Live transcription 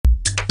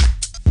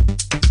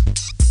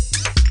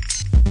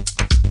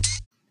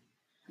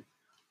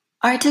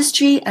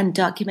Artistry and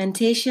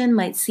documentation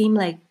might seem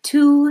like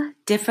two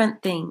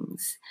different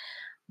things,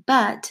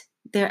 but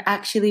they're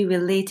actually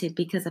related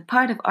because a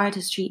part of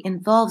artistry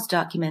involves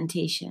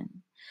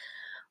documentation.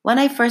 When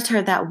I first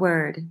heard that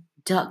word,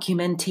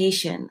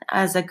 documentation,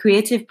 as a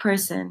creative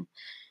person,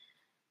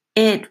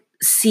 it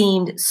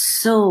seemed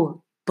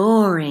so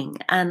boring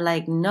and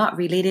like not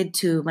related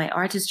to my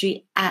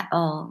artistry at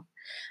all.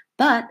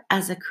 But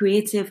as a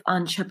creative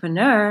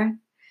entrepreneur,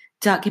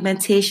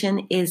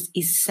 documentation is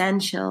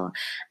essential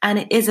and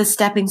it is a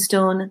stepping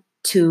stone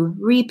to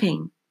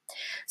reaping.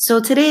 So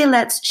today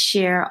let's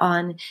share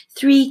on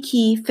three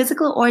key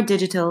physical or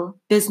digital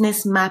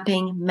business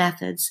mapping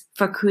methods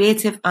for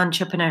creative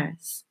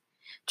entrepreneurs.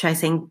 Try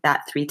saying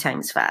that 3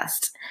 times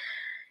fast.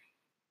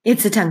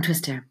 It's a tongue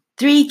twister.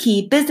 Three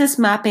key business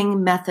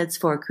mapping methods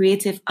for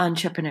creative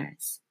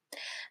entrepreneurs.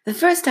 The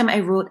first time I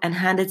wrote and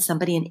handed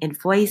somebody an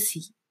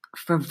invoice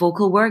for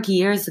vocal work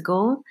years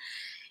ago,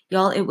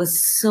 y'all, it was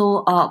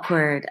so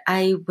awkward.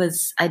 I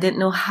didn't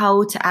know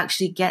how to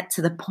actually get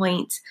to the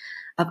point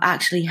of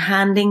actually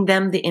handing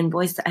them the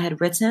invoice that I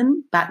had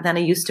written. Back then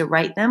I used to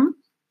write them.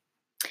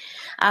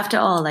 After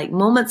all, like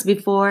moments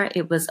before,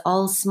 it was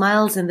all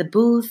smiles in the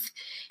booth,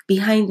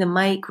 behind the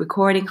mic,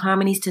 recording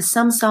harmonies to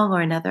some song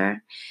or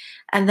another.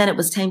 And then it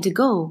was time to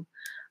go.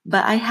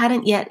 But I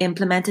hadn't yet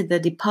implemented the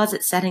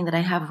deposit setting that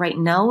I have right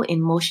now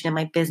in motion in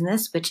my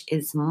business, which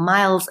is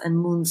miles and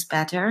moons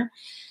better.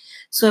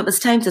 So it was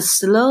time to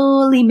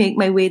slowly make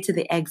my way to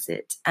the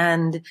exit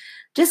and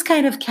just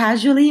kind of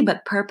casually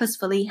but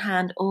purposefully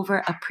hand over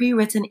a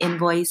pre-written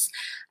invoice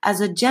as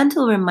a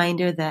gentle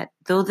reminder that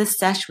though the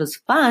sesh was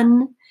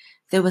fun,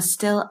 there was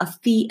still a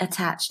fee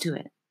attached to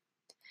it.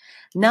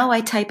 Now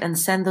I type and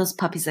send those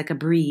puppies like a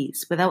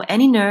breeze without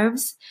any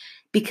nerves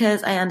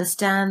because I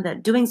understand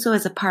that doing so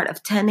is a part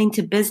of tending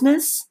to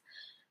business,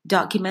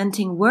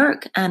 documenting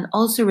work, and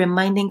also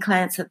reminding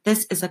clients that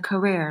this is a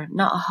career,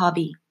 not a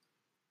hobby.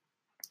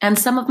 And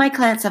some of my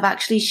clients have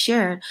actually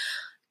shared,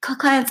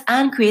 clients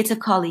and creative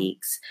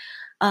colleagues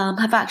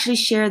have actually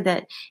shared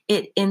that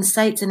it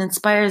incites and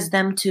inspires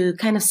them to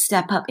kind of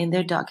step up in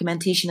their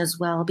documentation as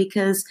well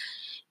because,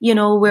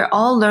 we're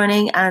all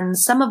learning and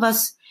some of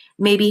us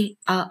maybe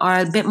are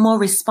a bit more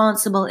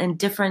responsible in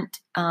different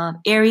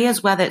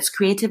areas, whether it's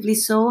creatively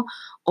so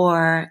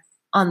or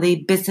on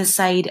the business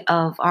side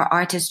of our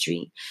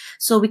artistry.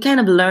 So we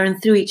kind of learn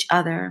through each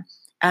other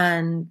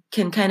and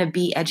can kind of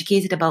be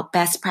educated about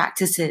best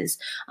practices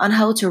on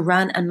how to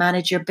run and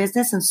manage your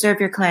business and serve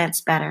your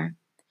clients better.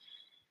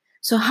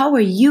 So how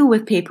are you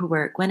with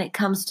paperwork when it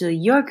comes to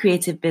your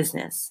creative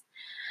business?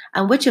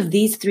 And which of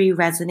these three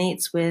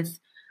resonates with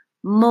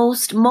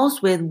most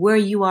with where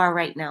you are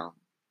right now?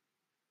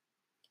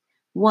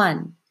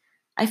 1.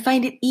 I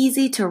find it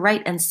easy to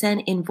write and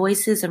send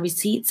invoices and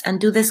receipts and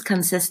do this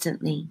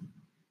consistently.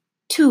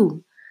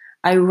 2.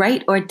 I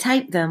write or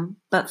type them,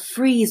 but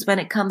freeze when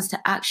it comes to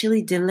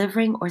actually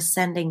delivering or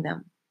sending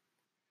them.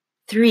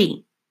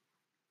 3.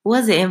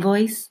 Was the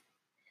invoice?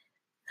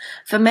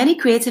 For many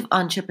creative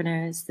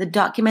entrepreneurs, the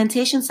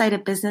documentation side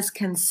of business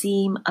can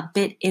seem a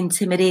bit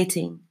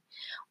intimidating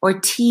or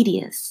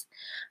tedious.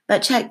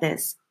 But check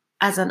this.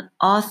 As an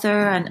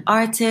author, an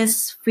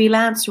artist,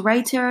 freelance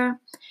writer,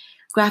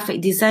 graphic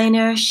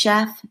designer,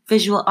 chef,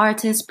 visual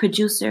artist,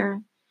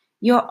 producer,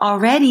 you're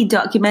already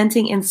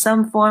documenting in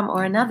some form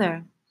or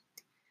another.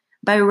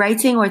 By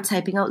writing or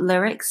typing out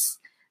lyrics,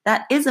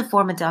 that is a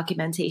form of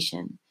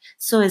documentation.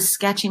 So is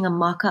sketching a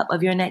mock-up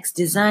of your next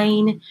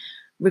design,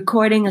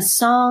 recording a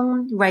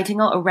song,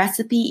 writing out a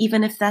recipe,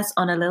 even if that's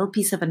on a little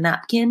piece of a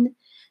napkin,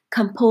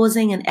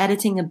 composing and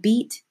editing a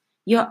beat,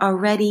 you're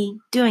already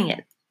doing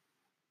it.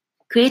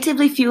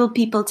 Creatively fueled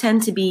people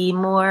tend to be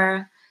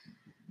more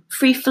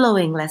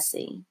free-flowing, let's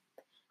say.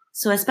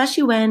 So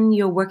especially when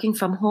you're working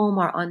from home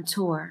or on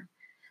tour,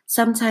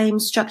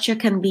 sometimes structure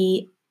can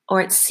be, or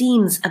it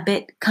seems a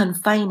bit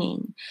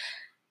confining.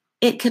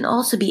 It can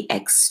also be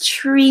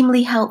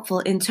extremely helpful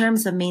in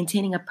terms of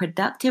maintaining a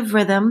productive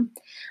rhythm,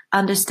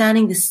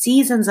 understanding the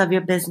seasons of your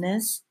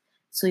business.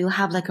 So you'll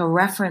have like a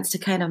reference to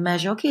kind of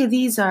measure, okay,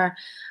 these are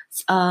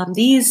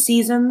these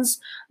seasons,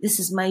 this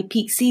is my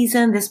peak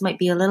season, this might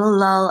be a little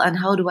lull, and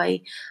how do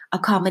I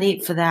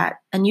accommodate for that?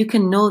 And you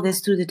can know this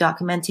through the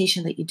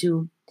documentation that you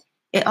do.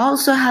 It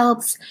also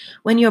helps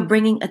when you're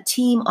bringing a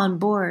team on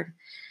board,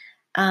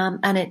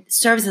 and it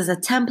serves as a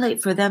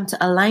template for them to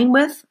align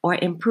with or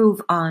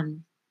improve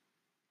on,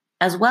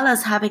 as well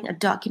as having a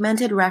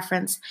documented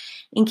reference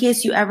in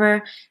case you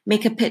ever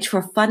make a pitch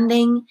for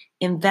funding,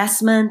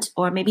 investment,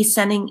 or maybe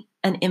sending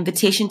an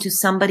invitation to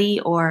somebody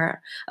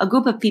or a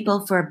group of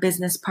people for a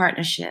business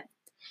partnership.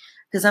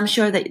 Because I'm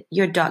sure that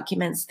your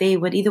documents, they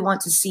would either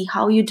want to see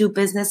how you do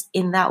business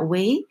in that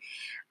way,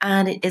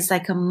 and it is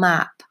like a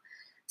map.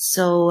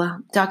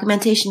 So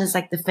documentation is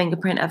like the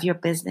fingerprint of your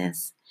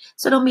business.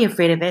 So don't be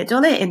afraid of it.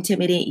 Don't let it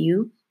intimidate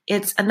you.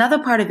 It's another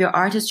part of your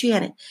artistry,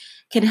 and it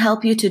can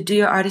help you to do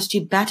your artistry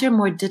better,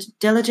 more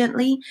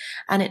diligently.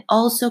 And it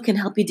also can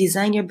help you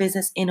design your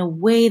business in a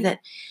way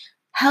that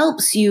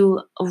helps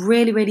you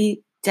really,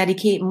 really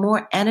dedicate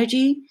more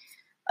energy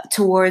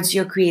towards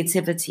your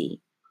creativity.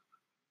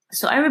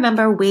 So I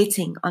remember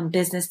waiting on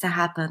business to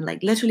happen,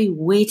 like literally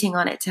waiting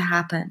on it to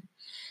happen.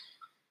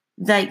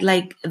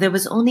 Like there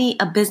was only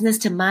a business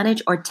to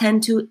manage or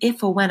tend to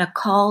if or when a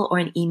call or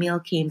an email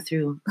came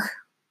through.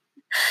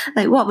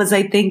 Like, what was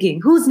I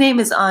thinking? Whose name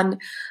is on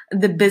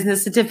the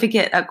business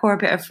certificate at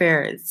corporate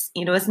affairs?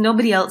 It's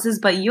nobody else's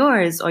but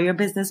yours or your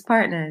business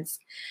partners.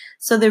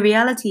 So the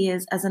reality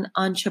is, as an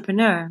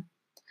entrepreneur,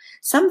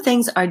 some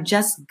things are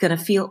just going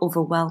to feel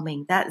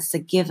overwhelming. That's a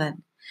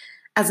given.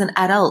 As an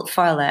adult,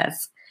 far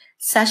less.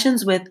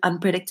 Sessions with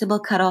unpredictable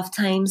cutoff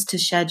times to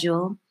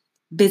schedule,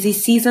 busy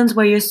seasons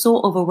where you're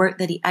so overworked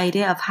that the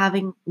idea of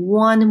having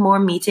one more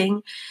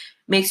meeting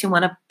makes you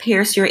want to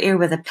pierce your ear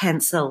with a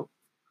pencil.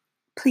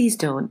 Please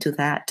don't do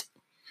that.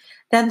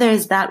 Then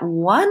there's that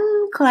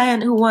one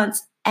client who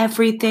wants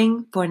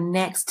everything for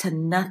next to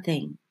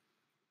nothing.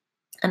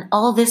 And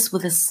all this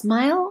with a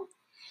smile?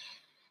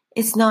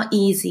 It's not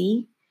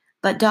easy,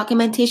 but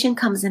documentation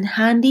comes in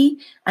handy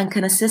and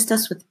can assist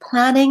us with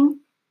planning,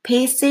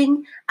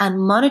 pacing,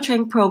 and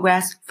monitoring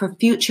progress for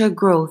future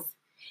growth.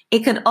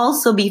 It can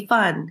also be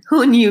fun.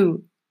 Who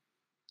knew?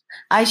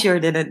 I sure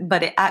didn't,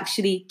 but it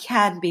actually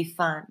can be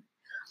fun.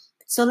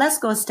 So let's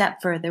go a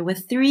step further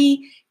with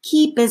 3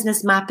 key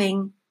business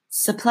mapping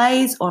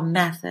supplies or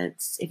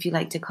methods, if you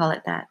like to call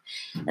it that.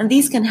 And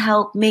these can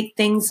help make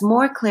things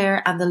more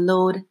clear and the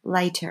load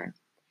lighter.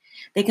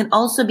 They can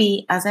also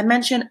be, as I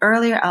mentioned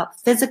earlier,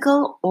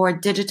 physical or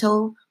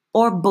digital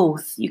or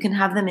both. You can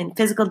have them in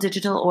physical,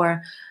 digital,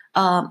 or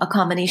a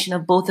combination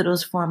of both of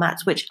those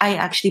formats, which I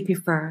actually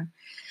prefer.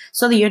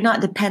 So that you're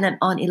not dependent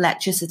on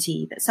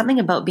electricity. There's something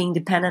about being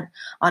dependent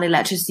on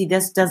electricity.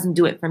 This doesn't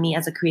do it for me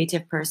as a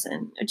creative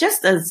person,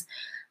 just as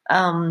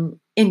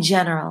in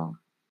general.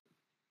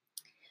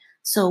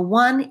 So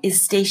 1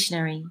 is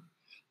stationery.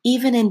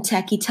 Even in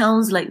techie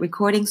towns like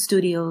recording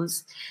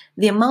studios,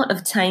 the amount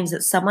of times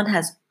that someone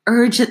has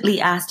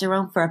urgently asked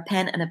around for a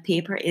pen and a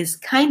paper is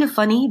kind of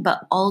funny,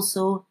 but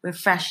also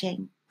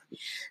refreshing.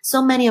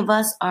 So many of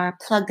us are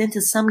plugged into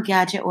some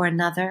gadget or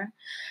another.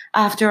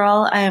 After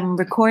all, I am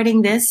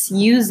recording this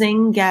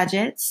using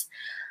gadgets.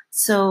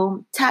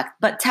 So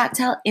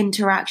tactile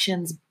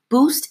interactions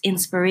boost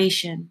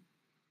inspiration.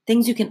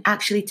 Things you can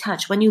actually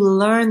touch. When you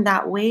learn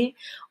that way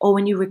or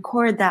when you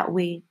record that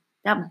way,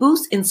 that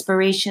boosts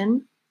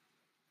inspiration.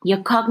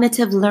 Your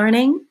cognitive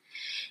learning,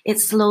 it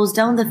slows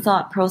down the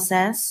thought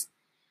process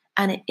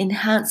and it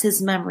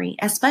enhances memory,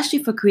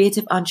 especially for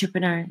creative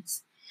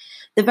entrepreneurs.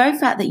 The very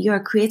fact that you're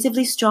a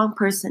creatively strong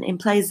person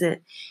implies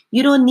that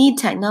you don't need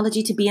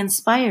technology to be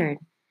inspired.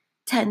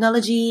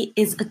 Technology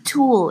is a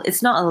tool.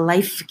 It's not a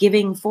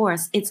life-giving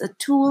force. It's a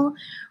tool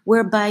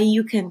whereby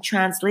you can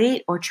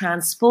translate or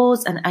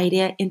transpose an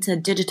idea into a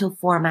digital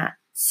format.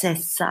 C'est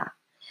ça.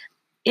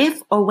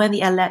 If or when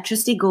the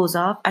electricity goes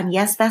off, and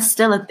yes, that's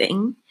still a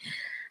thing,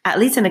 at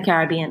least in the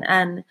Caribbean.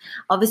 And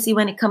obviously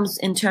when it comes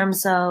in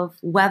terms of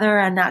weather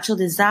and natural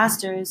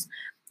disasters,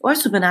 or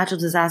supernatural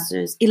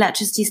disasters,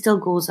 electricity still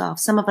goes off.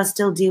 Some of us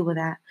still deal with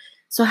that.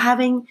 So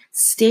having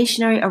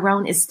stationery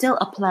around is still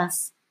a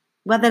plus.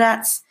 Whether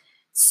that's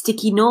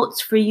sticky notes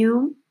for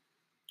you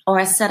or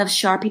a set of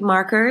Sharpie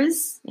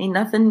markers. Ain't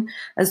nothing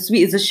as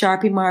sweet as a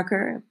Sharpie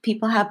marker.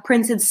 People have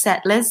printed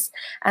set lists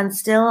and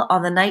still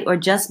on the night or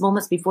just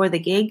moments before the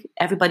gig,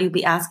 everybody will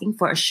be asking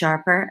for a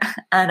sharper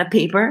and a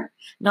paper,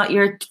 not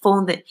your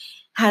phone that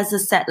has a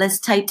set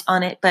list typed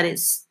on it, but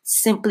it's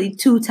simply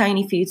too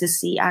tiny for you to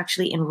see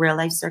actually in real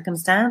life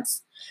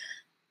circumstance.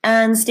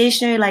 And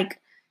stationery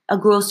like a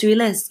grocery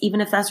list,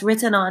 even if that's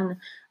written on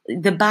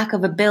the back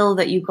of a bill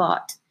that you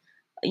got,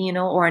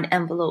 or an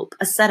envelope,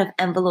 a set of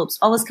envelopes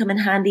always come in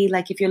handy.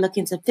 Like if you're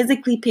looking to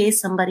physically pay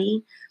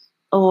somebody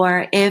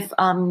or if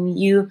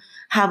you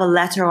have a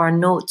letter or a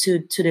note to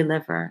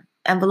deliver,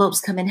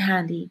 envelopes come in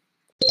handy.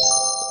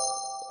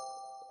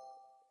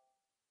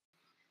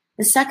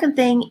 The second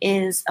thing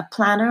is a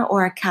planner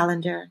or a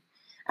calendar.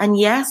 And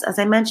yes, as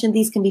I mentioned,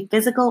 these can be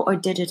physical or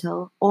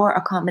digital or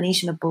a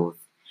combination of both.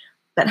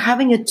 But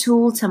having a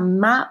tool to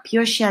map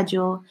your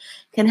schedule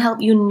can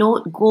help you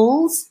note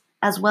goals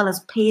as well as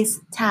pace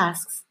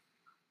tasks,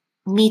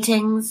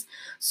 meetings,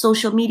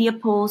 social media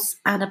posts,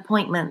 and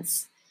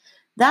appointments.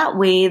 That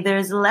way,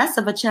 there's less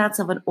of a chance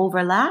of an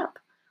overlap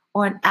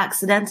or an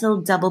accidental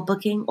double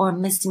booking or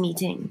missed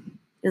meeting.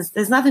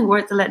 There's nothing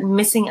worse than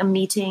missing a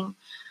meeting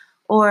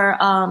or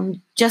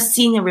just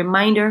seeing a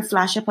reminder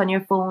flash up on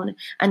your phone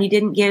and you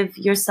didn't give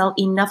yourself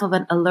enough of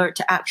an alert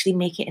to actually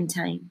make it in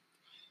time.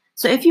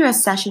 So if you're a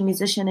session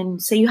musician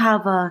and say you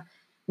have a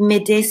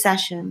midday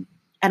session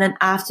and an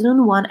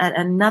afternoon one at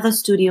another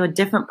studio, a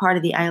different part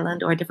of the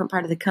island or a different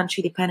part of the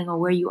country, depending on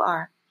where you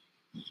are,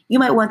 you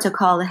might want to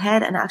call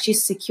ahead and actually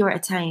secure a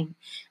time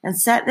and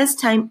set this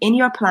time in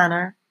your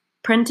planner,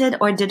 printed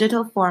or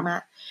digital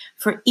format,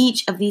 for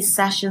each of these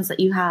sessions that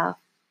you have,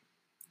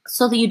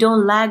 so that you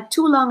don't lag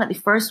too long at the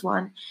first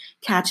one,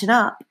 catching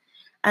up,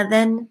 and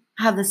then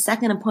have the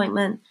second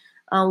appointment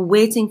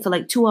waiting for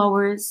like 2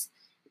 hours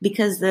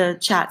because the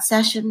chat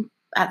session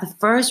at the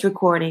first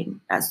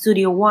recording at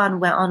Studio One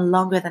went on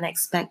longer than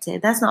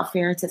expected. That's not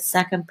fair to the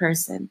second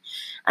person.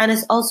 And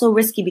it's also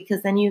risky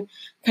because then you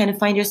kind of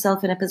find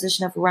yourself in a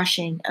position of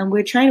rushing. And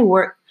we're trying to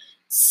work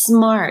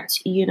smart,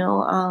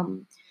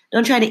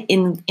 don't try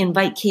to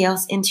invite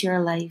chaos into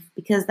your life,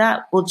 because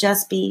that will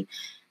just be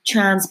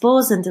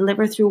transposed and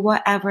delivered through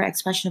whatever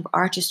expression of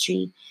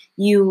artistry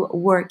you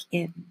work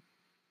in.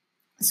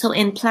 So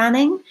in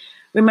planning,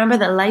 remember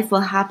that life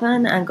will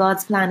happen and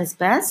God's plan is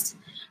best.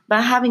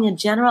 But having a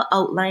general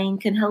outline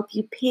can help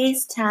you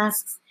pace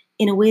tasks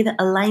in a way that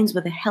aligns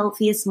with the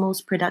healthiest,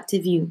 most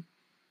productive you.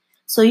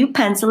 So you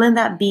pencil in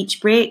that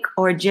beach break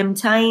or gym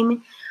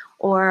time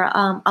or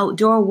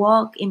outdoor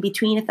walk in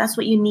between if that's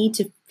what you need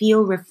to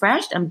feel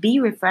refreshed and be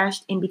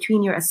refreshed in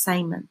between your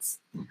assignments.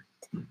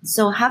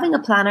 So having a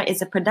planner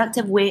is a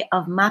productive way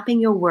of mapping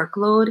your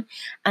workload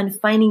and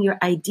finding your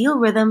ideal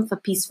rhythm for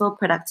peaceful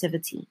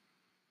productivity.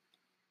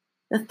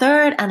 The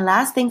third and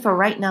last thing for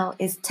right now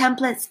is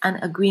templates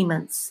and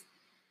agreements.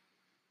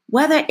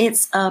 Whether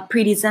it's a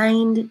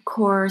pre-designed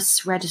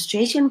course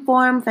registration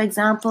form, for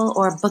example,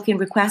 or booking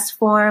request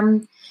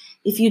form,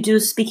 if you do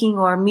speaking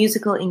or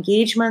musical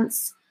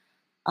engagements,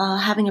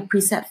 having a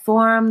preset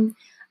form,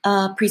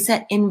 a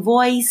preset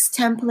invoice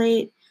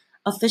template,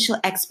 official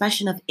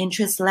expression of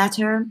interest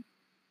letter.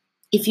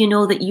 If you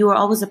know that you are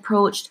always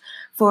approached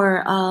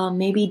for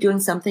maybe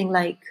doing something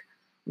like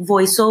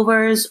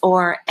voiceovers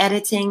or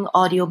editing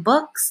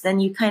audiobooks, then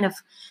you kind of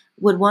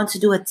would want to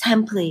do a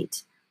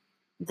template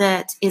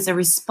that is a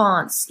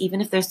response.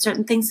 Even if there's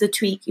certain things to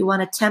tweak, you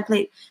want a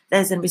template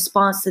that is in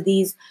response to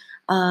this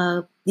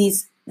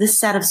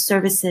set of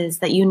services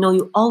that you know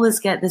you always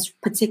get this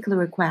particular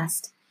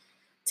request.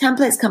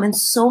 Templates come in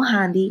so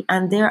handy,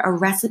 and they're a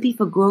recipe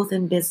for growth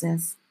in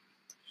business.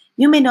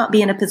 You may not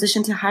be in a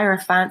position to hire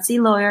a fancy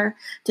lawyer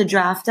to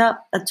draft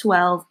up a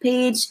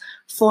 12-page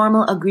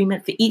formal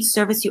agreement for each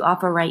service you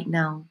offer right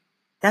now.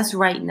 That's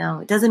right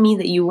now. It doesn't mean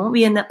that you won't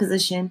be in that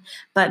position,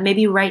 but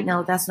maybe right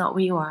now that's not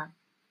where you are.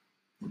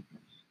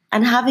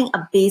 And having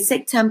a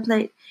basic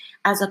template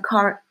as a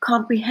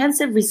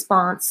comprehensive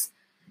response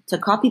to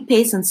copy,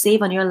 paste, and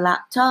save on your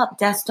laptop,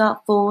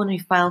 desktop, phone, or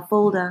file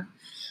folder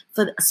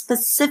for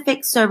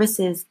specific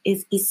services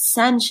is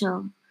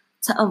essential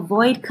to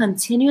avoid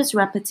continuous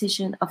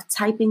repetition of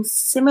typing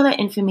similar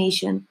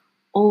information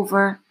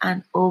over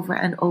and over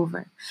and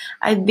over.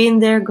 I've been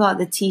there, got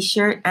the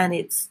t-shirt, and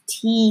it's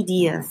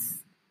tedious.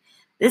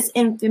 This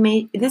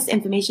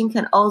information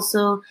can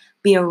also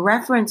be a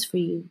reference for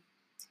you,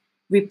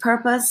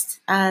 repurposed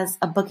as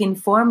a booking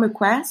form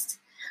request.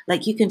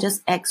 Like you can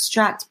just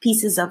extract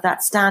pieces of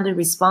that standard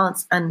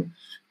response and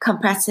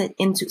compress it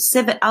into,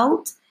 sieve it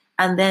out,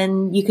 and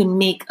then you can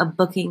make a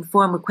booking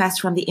form request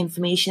from the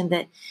information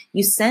that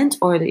you sent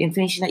or the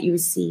information that you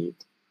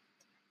received.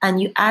 And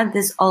you add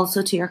this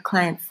also to your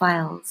client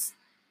files.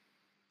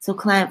 So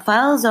client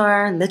files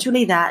are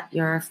literally that,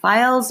 your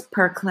files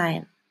per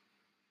client.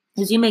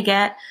 Because you may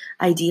get,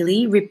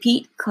 ideally,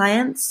 repeat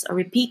clients or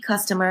repeat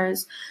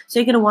customers. So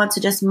you're going to want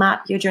to just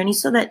map your journey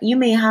so that you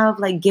may have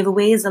like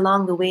giveaways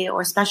along the way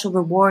or special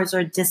rewards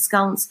or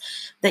discounts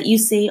that you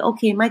say,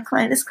 okay,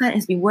 this client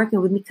has been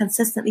working with me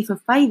consistently for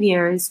 5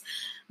 years.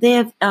 They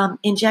have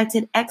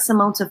injected X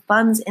amount of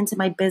funds into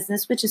my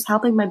business, which is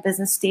helping my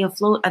business stay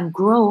afloat and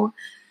grow.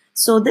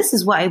 So this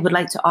is what I would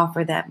like to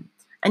offer them.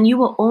 And you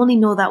will only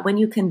know that when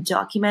you can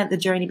document the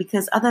journey,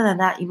 because other than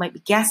that, you might be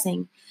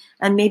guessing.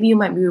 And maybe you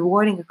might be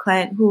rewarding a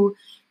client who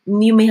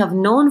you may have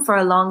known for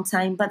a long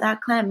time, but that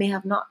client may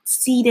have not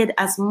seeded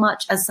as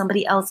much as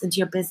somebody else into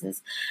your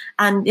business.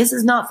 And this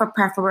is not for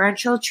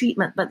preferential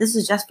treatment, but this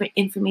is just for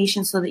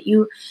information so that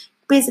you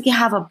basically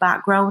have a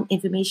background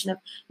information of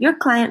your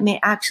client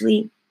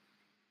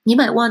you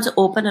might want to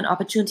open an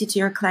opportunity to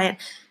your client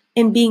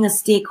in being a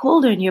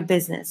stakeholder in your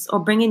business or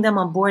bringing them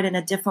on board in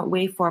a different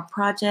way for a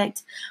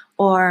project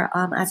or,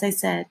 as I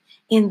said,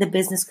 in the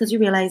business, because you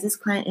realize this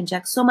client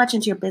injects so much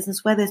into your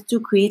business, whether it's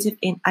through creative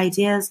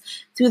ideas,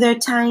 through their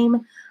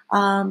time,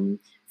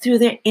 through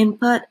their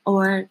input,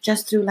 or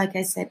just through, like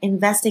I said,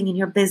 investing in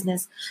your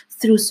business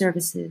through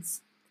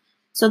services.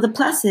 So the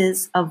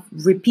pluses of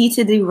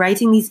repeatedly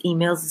writing these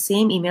emails, the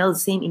same email,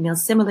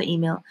 similar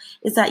email,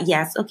 is that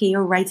yes, okay,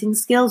 your writing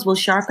skills will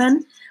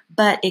sharpen,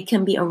 but it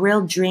can be a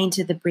real drain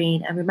to the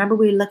brain. And remember,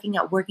 we're looking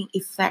at working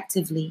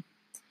effectively,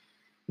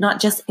 not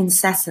just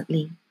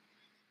incessantly.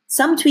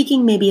 Some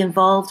tweaking may be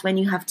involved when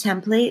you have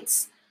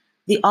templates.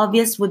 The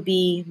obvious would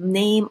be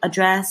name,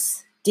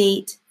 address,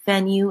 date,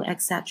 venue,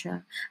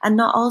 etc. And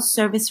not all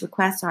service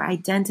requests are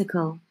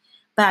identical,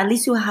 but at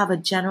least you'll have a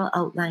general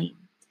outline.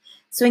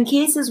 So in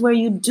cases where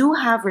you do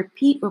have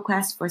repeat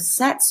requests for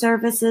set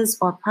services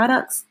or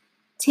products,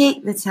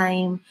 take the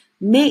time,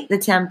 make the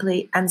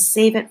template, and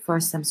save it for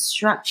some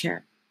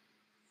structure.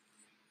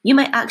 You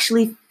might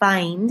actually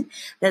find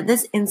that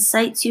this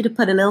incites you to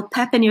put a little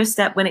pep in your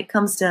step when it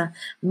comes to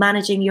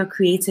managing your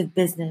creative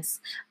business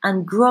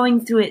and growing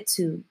through it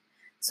too.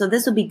 So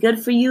this will be good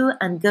for you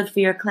and good for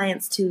your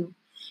clients too.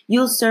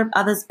 You'll serve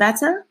others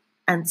better,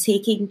 and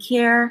taking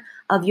care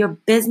of your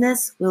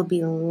business will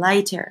be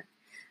lighter.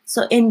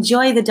 So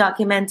enjoy the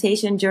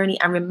documentation journey,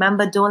 and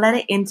remember, don't let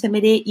it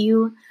intimidate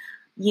you.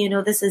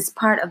 This is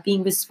part of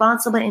being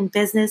responsible in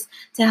business,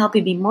 to help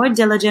you be more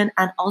diligent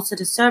and also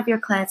to serve your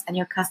clients and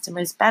your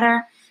customers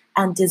better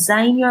and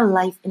design your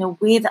life in a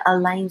way that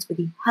aligns with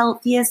the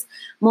healthiest,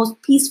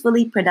 most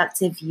peacefully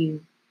productive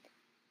you.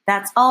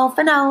 That's all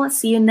for now.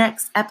 See you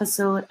next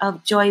episode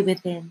of Joy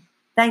Within.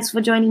 Thanks for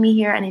joining me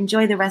here, and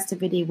enjoy the rest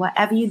of your day,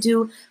 whatever you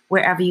do,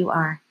 wherever you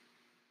are.